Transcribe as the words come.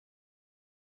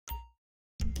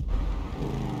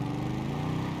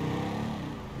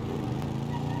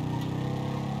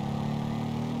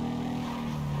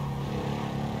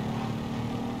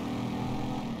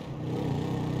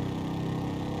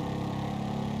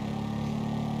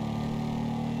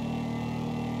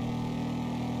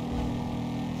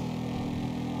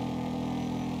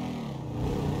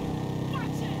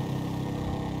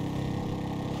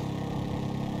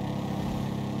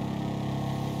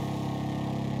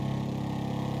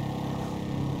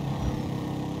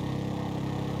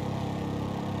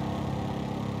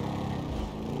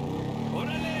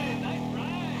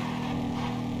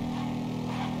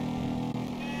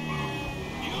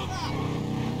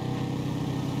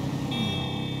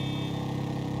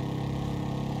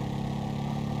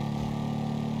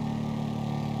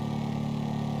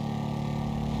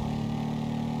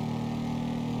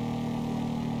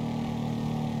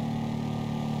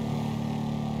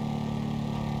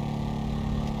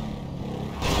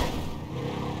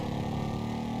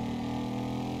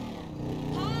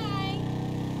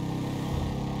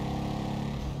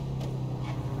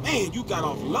Man, you got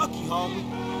off lucky, homie.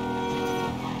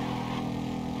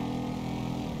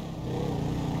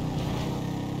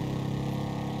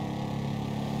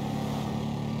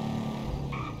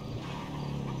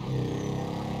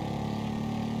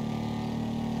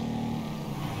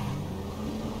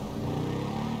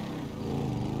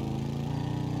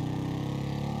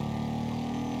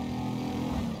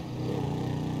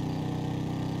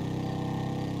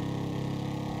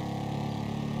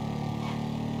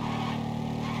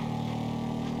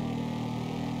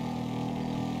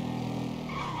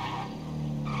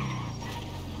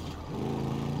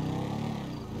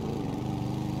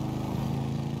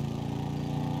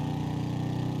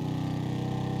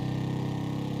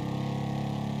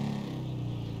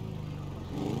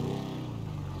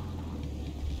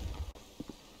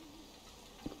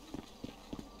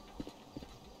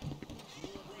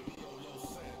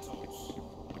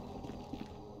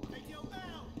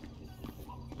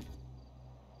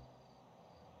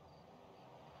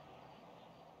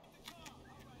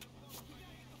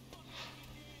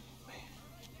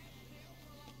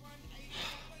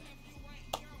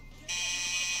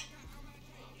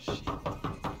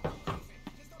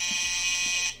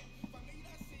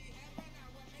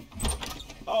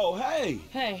 Oh, hey.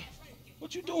 Hey.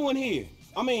 What you doing here?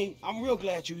 I mean, I'm real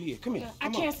glad you're here. Come here. I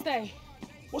can't stay.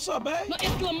 What's up, babe? No,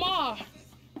 it's Lamar.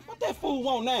 What that fool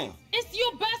want now? It's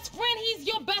your best friend. He's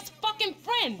your best fucking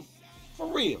friend.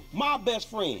 For real. My best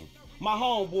friend. My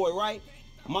homeboy, right?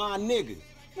 My nigga.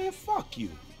 Man, fuck you.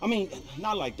 I mean,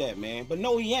 not like that, man. But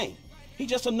no, he ain't. He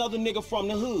just another nigga from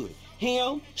the hood.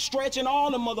 Him, stretching all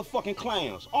the motherfucking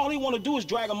clowns. All he wanna do is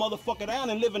drag a motherfucker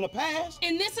down and live in the past.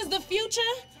 And this is the future?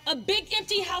 A big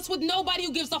empty house with nobody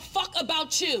who gives a fuck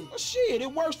about you. Well, shit,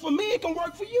 it works for me, it can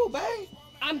work for you, babe.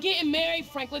 I'm getting married,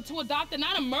 Franklin, to a doctor,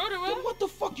 not a murderer. Then what the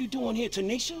fuck you doing here,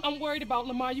 Tanisha? I'm worried about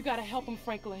Lamar. You gotta help him,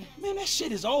 Franklin. Man, that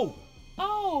shit is over.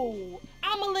 Oh,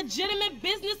 I'm a legitimate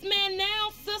businessman now,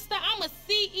 sister. I'm a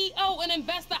CEO, an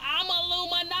investor. I'm a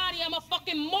Illuminati. I'm a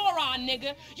fucking moron,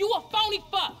 nigga. You a phony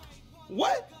fuck.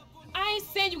 What? I ain't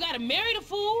saying you gotta marry the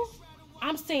fool.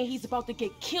 I'm saying he's about to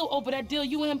get killed over that deal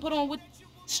you and him put on with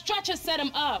Stretcher set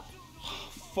him up.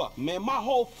 Fuck, man, my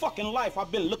whole fucking life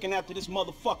I've been looking after this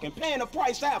motherfucker and paying the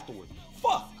price afterward.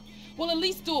 Fuck. Well, at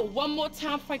least do it one more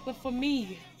time, Franklin, for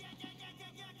me.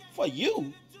 For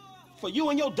you? For you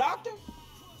and your doctor?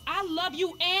 I love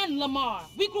you and Lamar.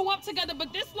 We grew up together,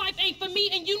 but this life ain't for me,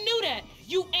 and you knew that.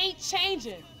 You ain't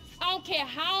changing. I don't care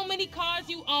how many cars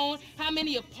you own, how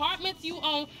many apartments you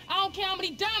own. I don't care how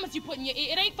many diamonds you put in your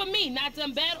ear. It ain't for me, not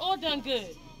done bad or done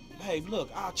good. Babe, look,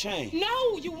 I'll change.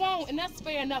 No, you won't, and that's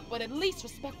fair enough, but at least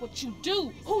respect what you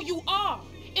do, who you are.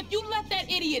 If you let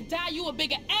that idiot die, you a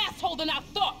bigger asshole than I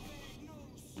thought.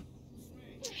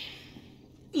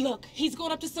 Look, he's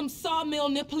going up to some sawmill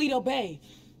near Paleto Bay.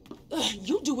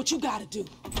 You do what you gotta do.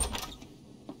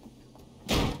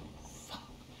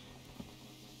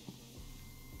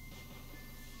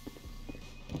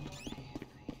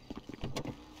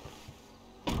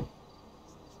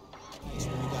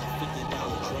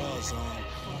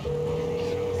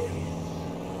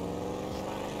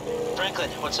 Franklin,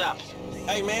 what's up?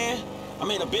 Hey, man,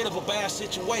 I'm in a bit of a bad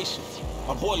situation.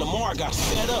 My boy Lamar got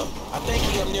set up. I think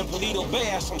he up near Paleto Bay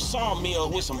at some sawmill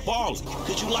with some ballers.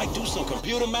 Could you, like, do some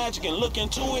computer magic and look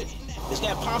into it? Is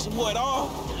that possible at all?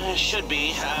 Should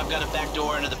be. I've got a back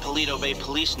door into the Paleto Bay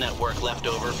police network left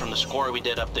over from the score we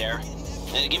did up there.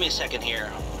 Give me a second here.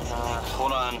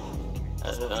 Hold on.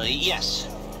 Yes.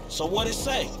 So what it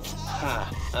say?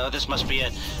 This must be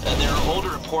it. There are older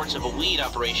reports of a weed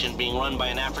operation being run by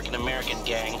an African-American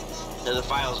gang. The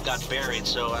files got buried,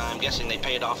 so I'm guessing they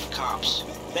paid off the cops.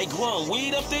 They growing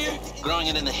weed up there? Growing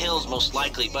it in the hills, most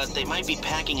likely, but they might be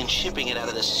packing and shipping it out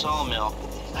of this sawmill.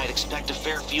 I'd expect a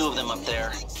fair few of them up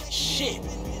there. Shit.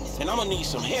 And I'm gonna need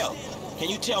some help. Can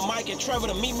you tell Mike and Trevor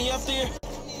to meet me up there?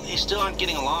 They still aren't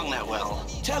getting along that well.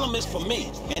 Tell them it's for me,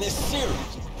 and it's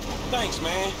serious. Thanks,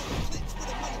 man.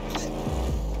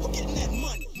 We're getting that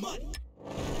money.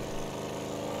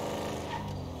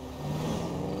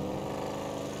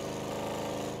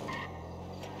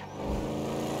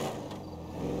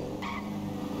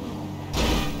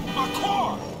 My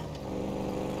car!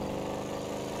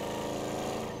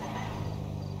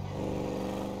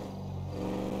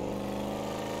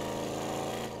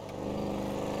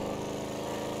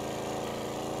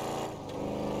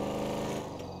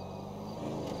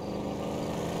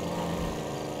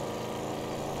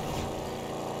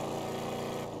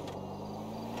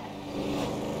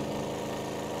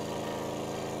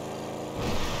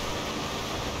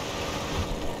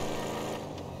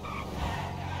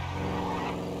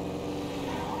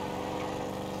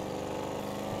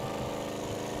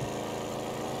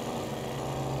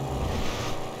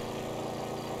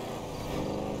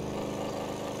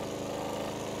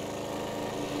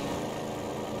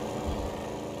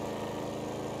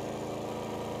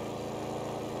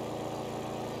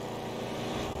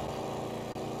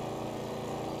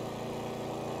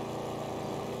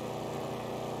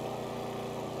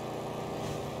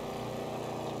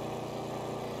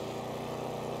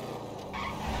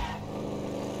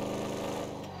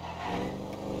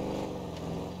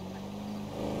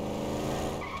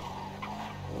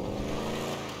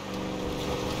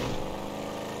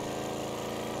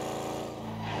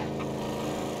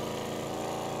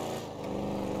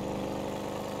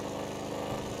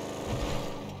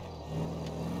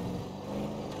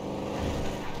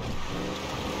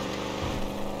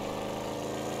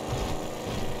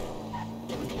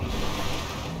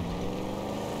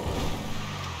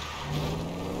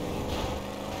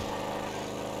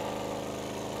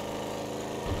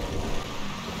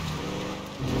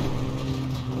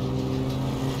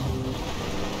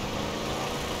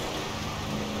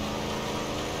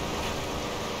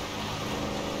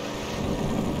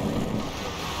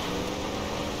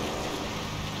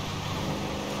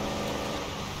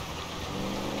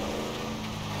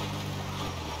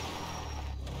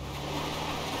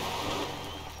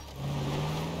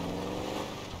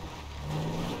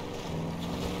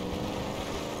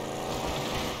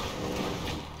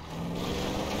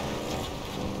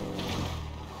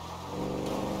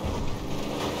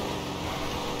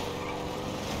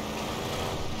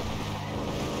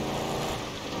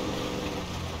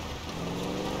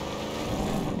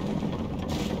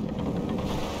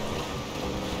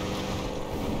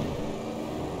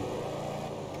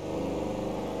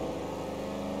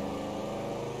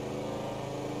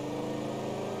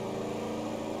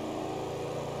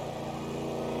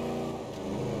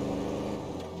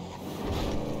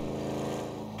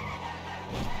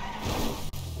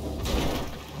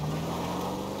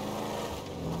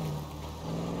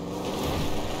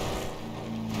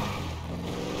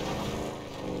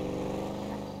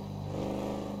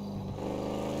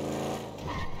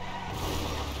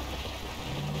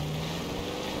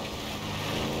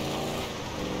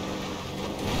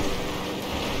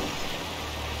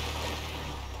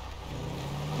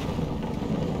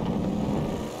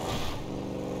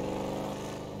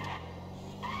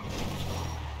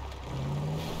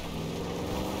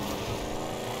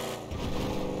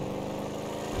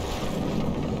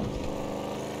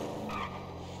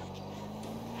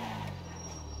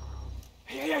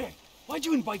 Why'd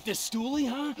you invite this stoolie,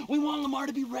 huh? We want Lamar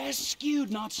to be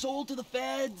rescued, not sold to the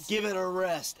feds. Give it a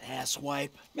rest, asswipe.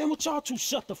 Man, would y'all two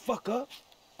shut the fuck up?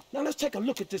 Now let's take a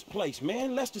look at this place,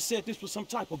 man. Lester said this was some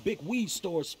type of big weed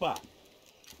store spot.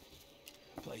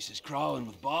 Place is crawling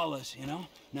with ballers, you know?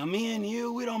 Now, me and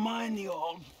you, we don't mind the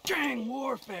old gang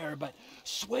warfare, but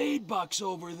Suede Buck's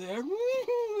over there.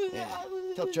 Yeah,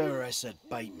 tell Trevor I said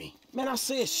bite me. Man, I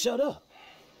said shut up.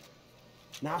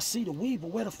 Now I see the weed, but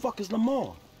where the fuck is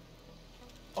Lamar?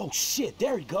 Oh shit,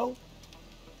 there he go.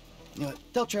 You know,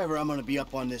 tell Trevor I'm gonna be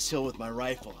up on this hill with my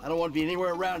rifle. I don't want to be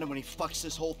anywhere around him when he fucks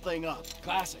this whole thing up.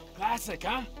 Classic,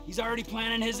 huh? He's already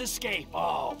planning his escape.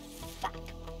 Oh, fuck.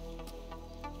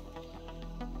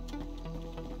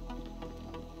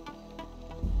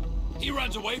 He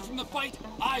runs away from the fight,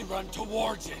 I run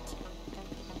towards it.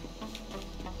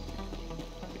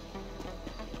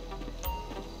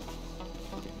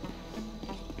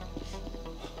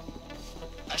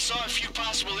 I saw a few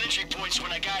possible entry points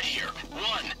when I got here.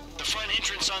 One, the front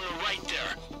entrance on the right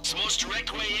there. It's the most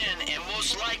direct way in and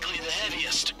most likely the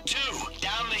heaviest. Two,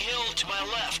 down the hill to my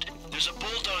left. There's a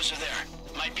bulldozer there.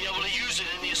 Might be able to use it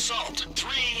in the assault.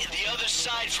 Three, the other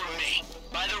side from me,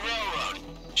 by the railroad.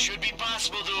 Should be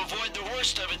possible to avoid the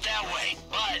worst of it that way,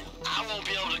 but I won't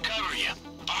be able to cover you.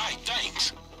 Alright,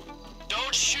 thanks.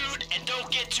 Don't shoot and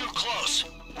don't get too close.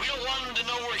 We don't want them to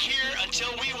know we're here until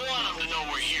we want them to know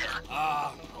we're here.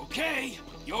 Okay.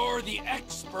 You're the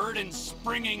expert in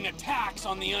springing attacks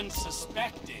on the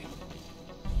unsuspecting.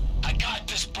 I got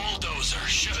this bulldozer.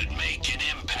 Should make an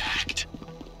impact.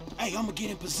 Hey, I'm gonna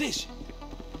get in position.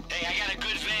 Hey, I got a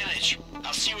good vantage.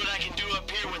 I'll see what I can do up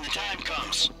here when the time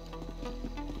comes.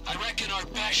 I reckon our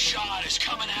best shot is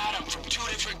coming at him from two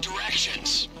different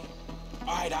directions.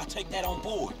 All right, I'll take that on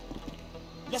board.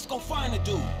 Let's go find the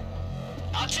dude.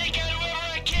 I'll take out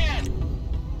whoever I can.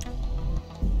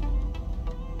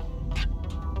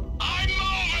 I'm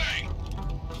moving!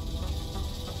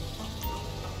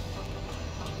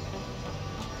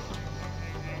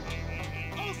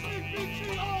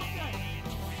 OCPG all day!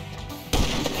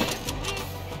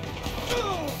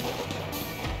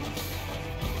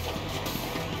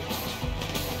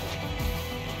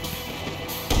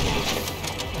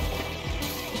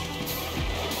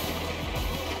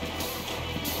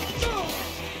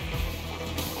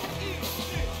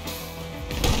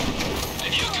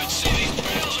 If you could see these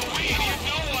bales of weed, you'd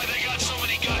know why they got so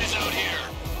many guys out here.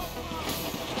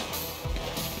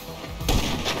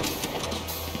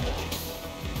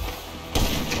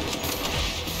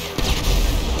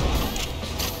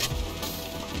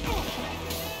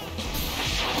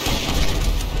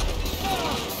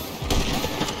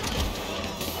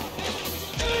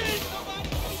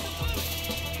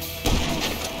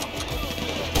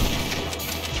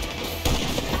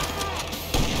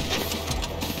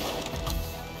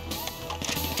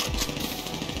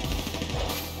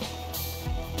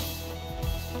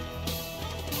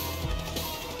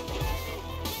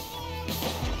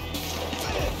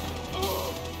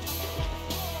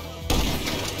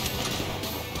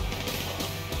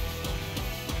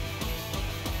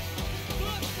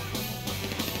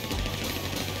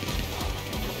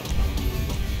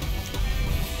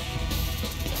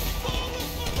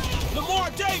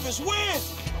 Lamar Davis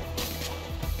wins!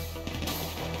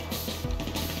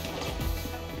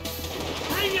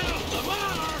 Bring out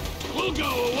Lamar! We'll go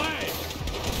away!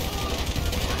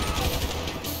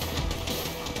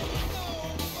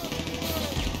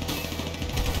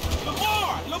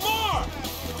 Lamar! Lamar!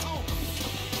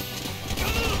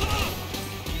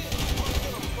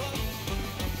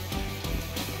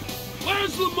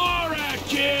 Where's Lamar at,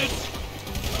 kids?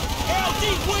 LD,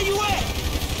 where you at?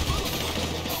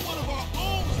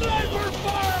 Sniper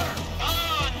fire!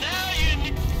 Oh, now you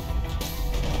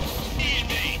need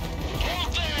me. Hold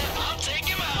there, I'll take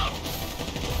him out.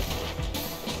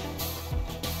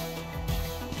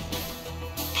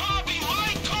 Bobby,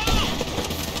 my call!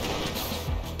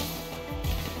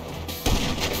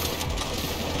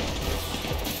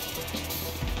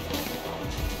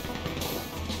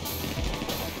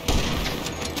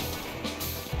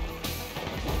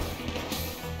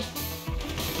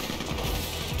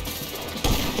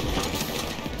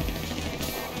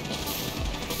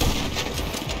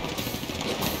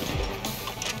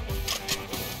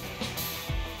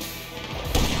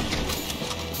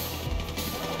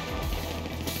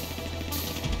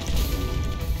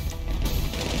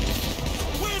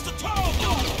 Where's the tall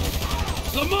dude?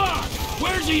 Lamar!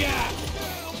 Where's he at?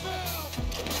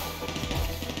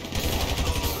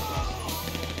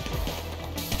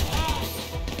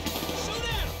 Shoot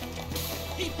at him!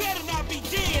 He better not be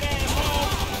dead, asshole!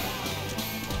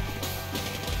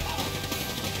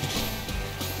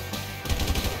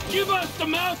 Give us the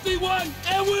mouthy one,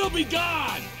 and we'll be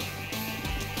gone!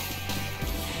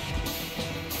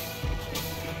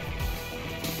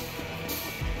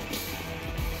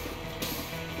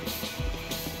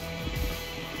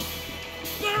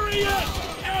 There he is!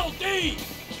 LD!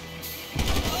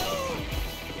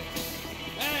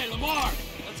 Hey, Lamar,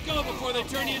 let's go before they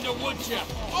turn you into wood chip.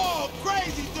 Oh,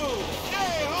 crazy dude!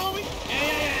 Hey, homie!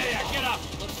 Yeah, get up.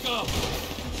 Let's go.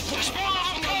 There's more of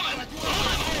them coming!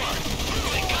 Run more!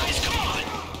 Move it, guys, come on!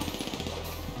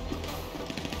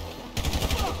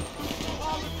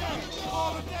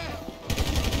 All of them!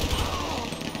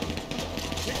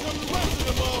 Here come the rest of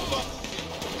the motherfuckers!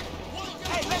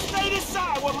 Hey, let's stay this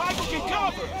side where Michael can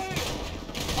cover.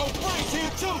 Oh, Frank's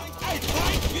here too! Hey,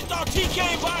 Frank! You thought T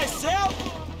came by himself?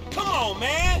 Come on,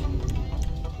 man.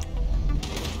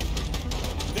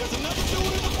 There's another dude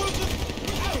in the bushes!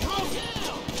 Hey, homie!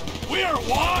 We're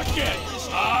walking,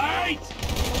 all right?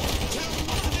 Tell me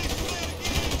what's the next plan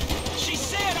again? She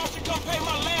said I should come pay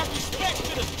my last respects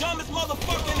to the dumbest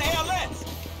motherfucker in the LS.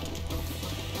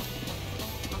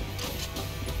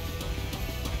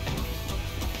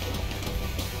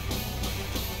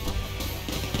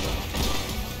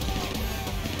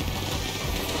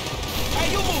 Hey,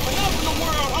 you moving up in the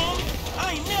world, homie.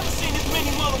 I ain't never seen this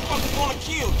many motherfuckers wanna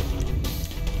kill you.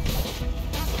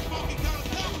 That's a funky kind of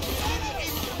compliment,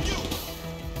 even from you!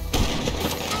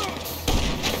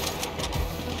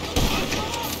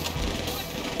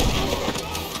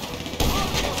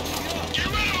 Get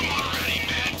rid of them already,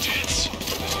 mad tits!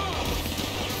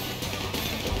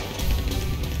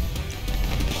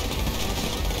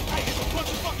 Hey, there's a bunch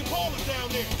of fucking ballers down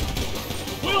there!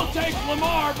 We'll take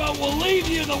Lamar, but we'll leave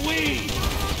you the weed.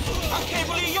 I can't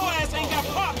believe your ass ain't got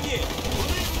pop yet.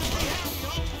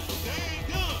 They ain't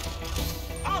done!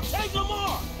 I'll take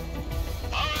Lamar.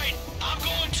 Alright, I'm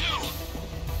going too!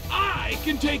 I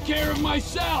can take care of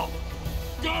myself.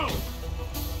 Go.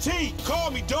 T,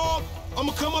 call me, dog!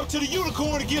 I'ma come up to the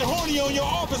Unicorn to get horny on your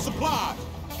office supplies!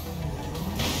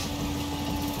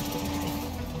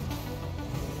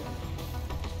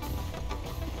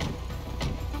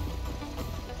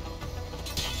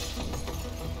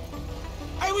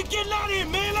 Hey, we getting out of here,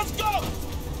 man. Let's go.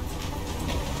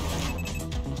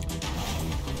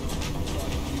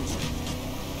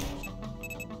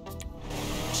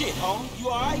 Shit, homie. You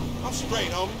all right? I'm straight,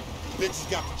 homie. Bitches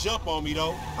got the jump on me,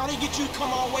 though. How they get you to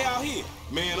come all the way out here?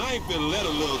 Man, I ain't finna let a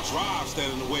little drive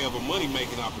stand in the way of a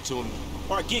money-making opportunity.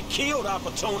 Or get killed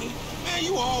opportunity? Man,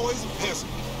 you always a pessimist.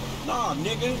 Nah,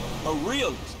 nigga. A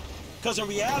realist. Cause in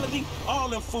reality, all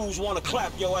them fools wanna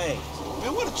clap your ass.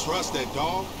 Man, what a trust that,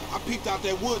 dog. I peeped out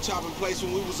that wood chopping place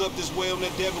when we was up this way on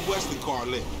that Devin Wesley car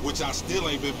lit, which I still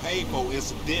ain't been paid for,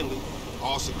 incidentally.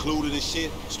 All secluded and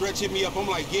shit. Stretch hit me up, I'm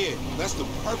like, yeah, that's the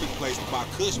perfect place to buy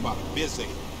kush by the busy.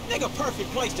 Nigga, perfect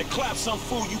place to clap some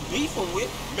fool you beefing with.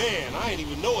 Man, I ain't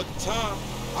even know at the time.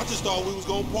 I just thought we was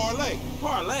gonna parlay.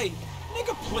 Parlay?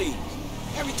 Nigga, please.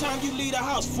 Every time you leave the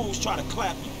house, fools try to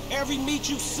clap you. Every meet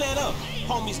you set up,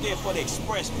 homies there for the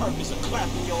express purpose of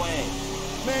clapping your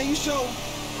ass. Man, you sure?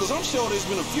 Cause I'm sure there's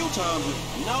been a few times when...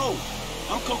 No,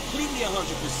 I'm completely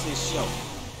 100% sure.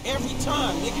 Every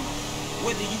time, nigga.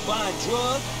 Whether you buying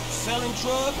drugs, selling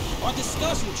drugs, or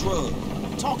discussing drugs.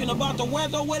 Talking about the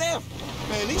weather or whatever.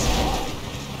 Man, these...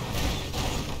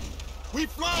 We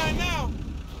flying now!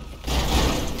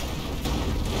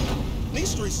 These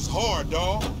streets is hard,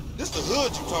 dawg. This the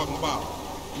hood you talking about.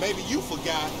 Maybe you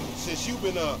forgot, since you've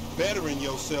been bettering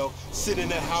yourself, sitting in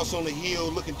that house on the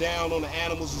hill, looking down on the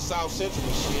animals in South Central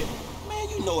and shit. Man,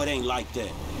 you know it ain't like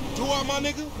that. Do I, my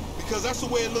nigga? Because that's the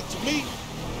way it looked to me.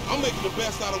 I'm making the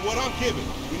best out of what I'm giving.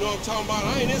 You know what I'm talking about?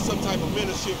 I ain't in some type of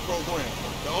mentorship program.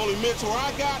 The only mentor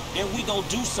I got... And we gonna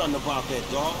do something about that,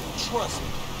 dawg. Trust me.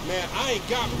 Man, I ain't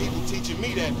got people teaching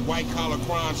me that white-collar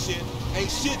crime shit.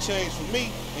 Ain't shit changed for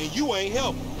me, and you ain't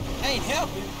helping. Ain't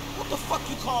helping? What the fuck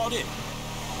you call it?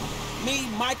 Me,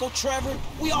 Michael, Trevor,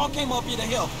 we all came up here to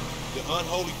help. The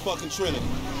unholy fucking trinity.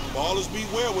 Ballers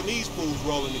beware when these fools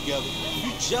rolling together.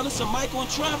 You jealous of Michael and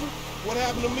Trevor? What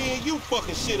happened to me and you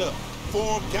fucking shit up?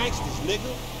 Forum gangsters,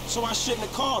 nigga. So I shouldn't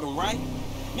have called him, right?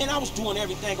 Man, I was doing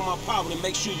everything in my power to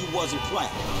make sure you wasn't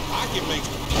clapped. I can make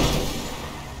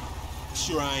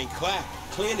sure I ain't clapped.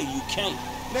 Clearly you can't.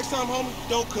 Next time, homie,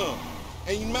 don't come.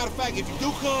 And matter of fact, if you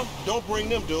do come, don't bring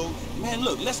them dudes. Man,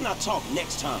 look, let's not talk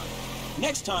next time.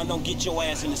 Next time, don't get your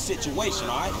ass in a situation,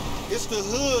 all right? It's the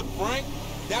hood, Frank.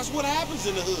 That's what happens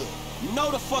in the hood. No,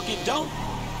 the fuck it don't.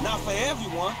 Not for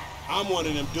everyone. I'm one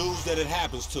of them dudes that it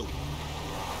happens to.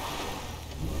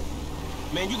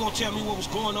 Man, you gonna tell me what was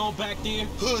going on back there?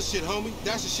 Hood shit, homie.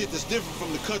 That's the shit that's different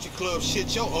from the country club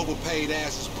shit your overpaid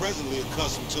ass is presently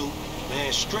accustomed to.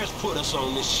 Man, Stretch put us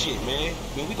on this shit, man.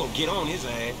 Man, we gonna get on his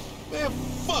ass. Man,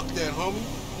 fuck that, homie.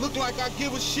 Look like I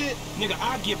give a shit? Nigga,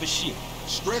 I give a shit.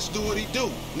 Stretch do what he do.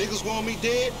 Niggas want me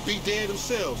dead, be dead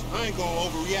themselves. I ain't gonna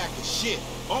overreact to shit.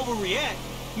 Overreact?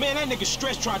 Man, that nigga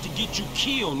Stretch tried to get you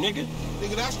killed, nigga.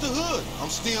 Nigga, that's the hood. I'm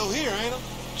still here, ain't I?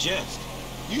 Just.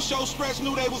 You sure Stretch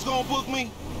knew they was gonna book me?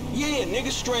 Yeah,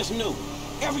 nigga, Stretch knew.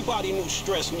 Everybody knew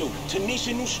Stretch knew.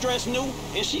 Tanisha knew Stretch knew,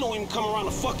 and she don't even come around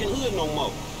the fucking hood no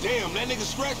more. Damn, that nigga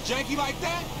Stretch janky like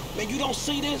that? Man, you don't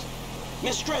see this?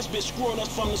 Man, Stretch been screwing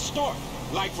us from the start.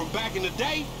 Like from back in the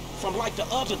day? From like the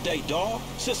other day, dawg.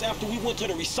 Since after we went to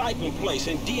the recycling place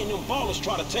and D and them ballers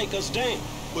try to take us down.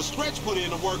 But Stretch put in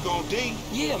the work on D.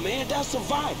 Yeah, man, that's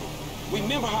survival.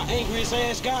 Remember how angry his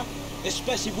ass got?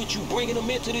 Especially with you bringing him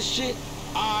into this shit?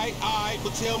 Aight,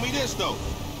 but tell me this, though.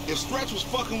 If Stretch was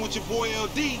fucking with your boy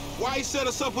LD, why he set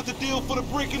us up with the deal for the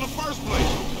brick in the first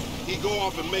place? He'd go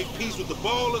off and make peace with the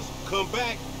ballers, come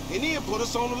back, and then put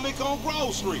us on the lick on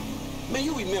Grove Street. Man,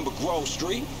 you remember Grove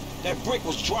Street? That brick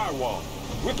was drywall.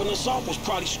 Ripping us off was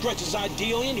probably Stretch's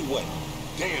ideal anyway.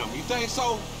 Damn, you think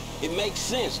so? It makes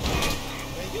sense.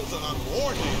 Man, you's an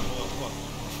uncoordinated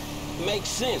motherfucker. Makes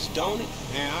sense, don't it?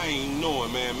 Man, I ain't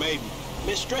knowing, man, maybe.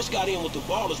 Man, Stretch got in with the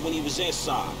ballers when he was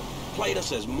inside. Played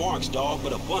us as marks, dog,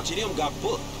 but a bunch of them got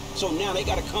booked. So now they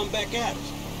gotta come back at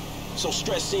us. So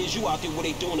Stretch sends you out there where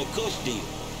they doing a Kush deal.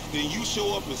 Then you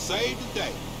show up and save the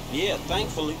day. Yeah,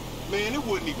 thankfully. Man, it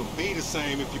wouldn't even be the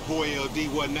same if your boy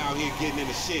LD wasn't out here getting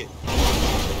into shit.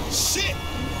 Shit!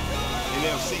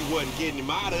 And FC wasn't getting him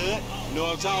out of it. You know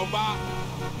what I'm talking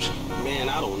about? Man,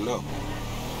 I don't know.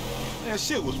 That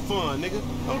shit was fun, nigga.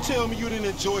 Don't tell me you didn't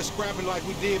enjoy scrapping like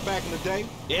we did back in the day.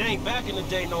 It ain't back in the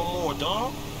day no more,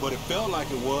 dawg. But it felt like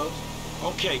it was.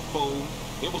 Okay, fool.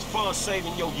 It was fun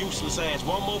saving your useless ass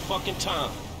one more fucking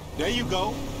time. There you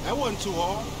go. That wasn't too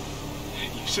hard.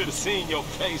 You should have seen your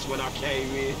face when I came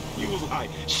in. You was like,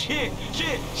 shit.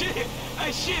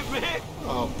 Hey, shit, man.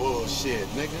 Oh, bullshit,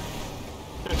 nigga.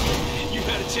 You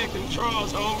better check them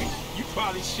drawers, homie. You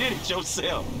probably shitted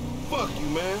yourself. Fuck you,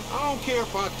 man. I don't care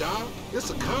if I die. It's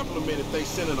a compliment if they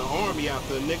sending an army out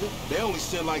there, nigga. They only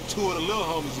send like 2 of the little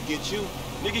homies to get you.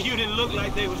 Nigga, you didn't look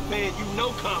like they was paying you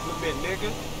no compliment,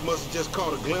 nigga. Must have just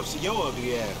caught a glimpse of your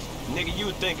ugly ass. Nigga,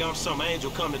 you think I'm some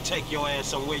angel come to take your ass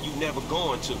somewhere you never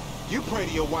going to. You pray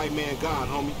to your white man God,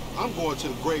 homie. I'm going to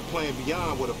the great plain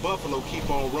beyond where the buffalo keep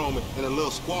on roaming and the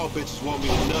little squaw bitches want me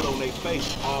to nut on their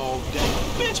face all day.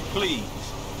 Bitch, please.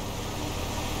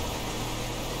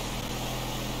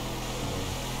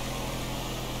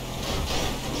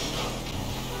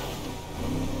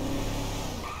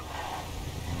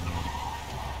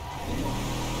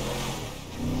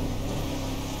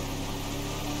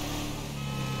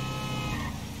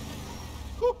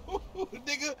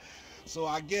 Nigga, so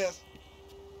I guess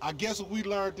what we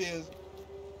learned is,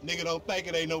 nigga don't think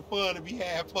it ain't no fun to be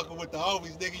half fucking with the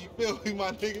homies, nigga. You feel me,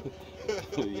 my nigga?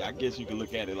 Yeah, I guess you can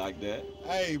look at it like that.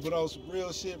 Hey, but on some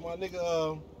real shit, my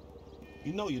nigga,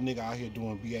 you know your nigga out here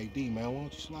doing BAD, man. Why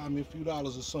don't you slide me a few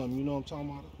dollars or something? You know what I'm talking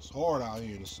about? It's hard out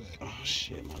here in the set. Oh,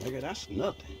 shit, my nigga, that's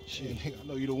nothing. Shit, nigga, I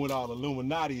know you done went all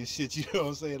Illuminati and shit, you know what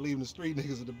I'm saying? Leaving the street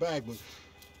niggas in the back, but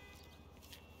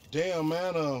damn,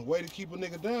 man, way to keep a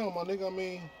nigga down, my nigga. I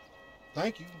mean,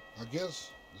 thank you. I guess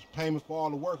it's payment for all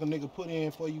the work a nigga put in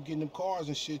for you getting them cars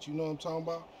and shit, you know what I'm talking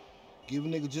about? Give a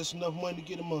nigga just enough money to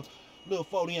get him a little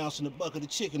 40 ounce in a bucket of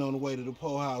chicken on the way to the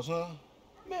po house, huh?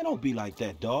 Man, don't be like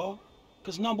that, dawg.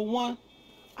 Cause number one,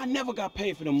 I never got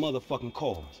paid for them motherfucking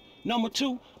cars. Number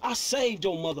two, I saved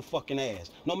your motherfucking ass.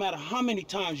 No matter how many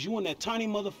times you and that tiny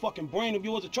motherfucking brain of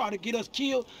yours to try to get us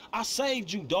killed, I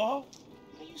saved you, dawg.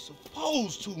 You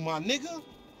supposed to, my nigga.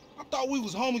 I thought we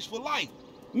was homies for life.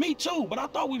 Me too, but I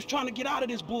thought we was trying to get out of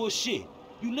this bullshit.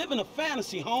 You live in a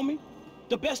fantasy, homie.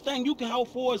 The best thing you can hope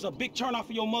for is a big turnout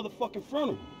for your motherfucking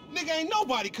funeral. Nigga, ain't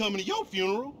nobody coming to your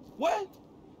funeral. What?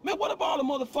 Man, what about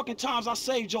all the motherfucking times I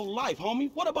saved your life, homie?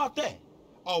 What about that?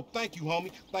 Oh, thank you,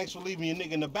 homie. Thanks for leaving your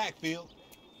nigga in the backfield.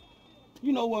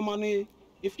 You know what, my nigga?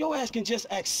 If your ass can just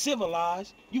act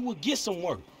civilized, you would get some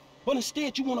work. But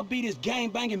instead, you want to be this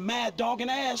gang-banging, mad-dogging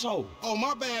asshole. Oh,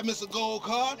 my bad, Mr. Gold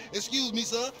Card. Excuse me,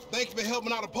 sir. Thank you for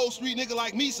helping out a post-street nigga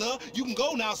like me, sir. You can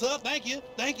go now, sir. Thank you.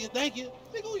 Nigga,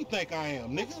 who you think I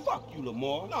am, nigga? Fuck you,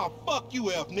 Lamar. Nah, fuck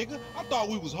you, F, nigga. I thought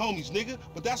we was homies, nigga.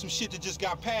 But that's some shit that just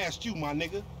got past you, my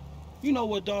nigga. You know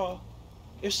what, dawg?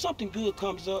 If something good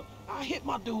comes up, I hit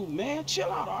my dude, man.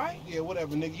 Chill out, all right? Yeah,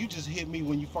 whatever, nigga. You just hit me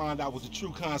when you find out what the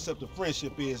true concept of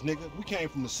friendship is, nigga. We came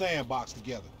from the sandbox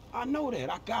together. I know that.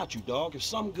 I got you, dog. If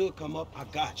something good come up, I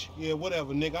got you. Yeah,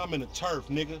 whatever, nigga. I'm in the turf,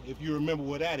 nigga, if you remember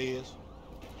where that is.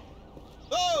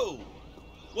 Oh!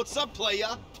 What's up,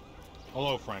 playa?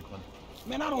 Hello, Franklin.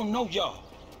 Man, I don't know y'all.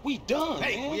 We done,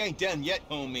 Hey, man. we ain't done yet,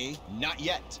 homie. Not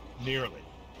yet. Nearly.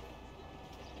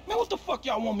 Man, what the fuck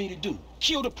y'all want me to do?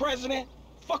 Kill the president?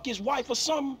 Fuck his wife or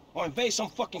something? Or invade some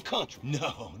fucking country?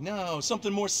 No,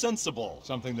 something more sensible.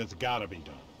 Something that's gotta be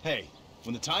done. Hey,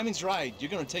 when the timing's right, you're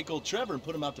gonna take old Trevor and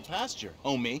put him out to pasture,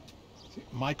 homie. See,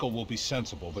 Michael will be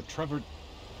sensible, but Trevor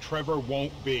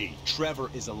won't be. Trevor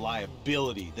is a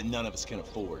liability that none of us can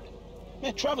afford.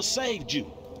 Man, Trevor saved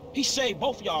you. He saved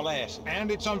both of y'all asses.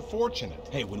 And it's unfortunate.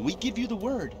 Hey, when we give you the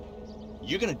word,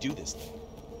 you're gonna do this thing.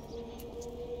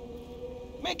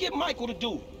 Man, get Michael to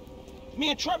do it. Me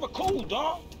and Trevor cool,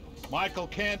 dawg. Michael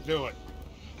can't do it.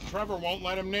 Trevor won't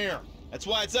let him near. That's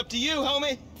why it's up to you,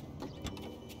 homie.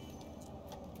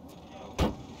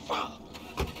 Fuck.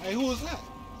 Hey, who is that?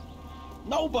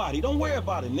 Nobody. Don't worry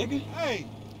about it, nigga. Hey!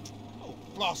 Oh,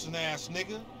 flossing ass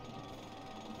nigga.